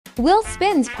Wheel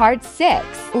Spins Part 6.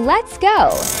 Let's go.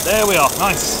 There we are,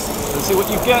 nice. Let's see what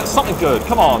you get. Something good,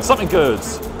 come on, something good.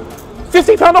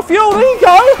 £50 off fuel, there you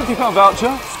go. £50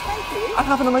 voucher. Thank you. And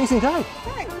have an amazing day.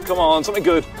 Thanks. Come on, something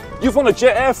good. You've won a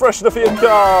jet air freshener for your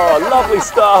car. Lovely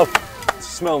stuff.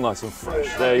 Smell nice and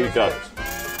fresh. There you go.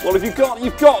 What have you got?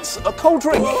 You've got a cold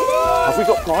drink. Have we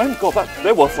got Prime? God,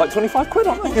 they're worth like 25 quid,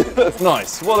 aren't they?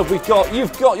 Nice. What have we got?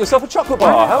 You've got yourself a chocolate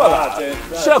bar. How about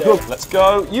that? Chocolate. Let's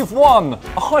go. You've won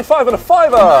a high five and a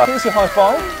fiver. Here's your high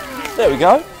five. There we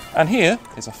go. And here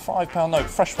is a £5 note,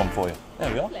 fresh one for you.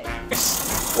 There we are.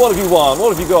 What have you won?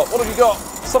 What have you got? What have you got?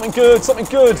 Something good, something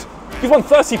good. You've won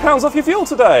 £30 off your fuel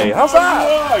today. How's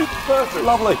that? Right, perfect.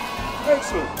 Lovely.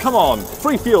 Excellent. Come on,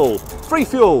 free fuel, free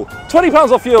fuel. £20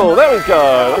 off fuel, there we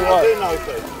go.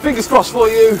 Right. Fingers crossed for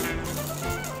you.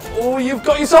 Oh, you've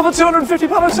got yourself a £250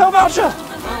 hotel voucher.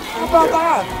 How about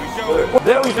that?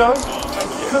 There we go.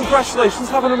 Congratulations,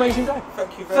 have an amazing day.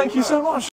 Thank you very much. Thank you so much.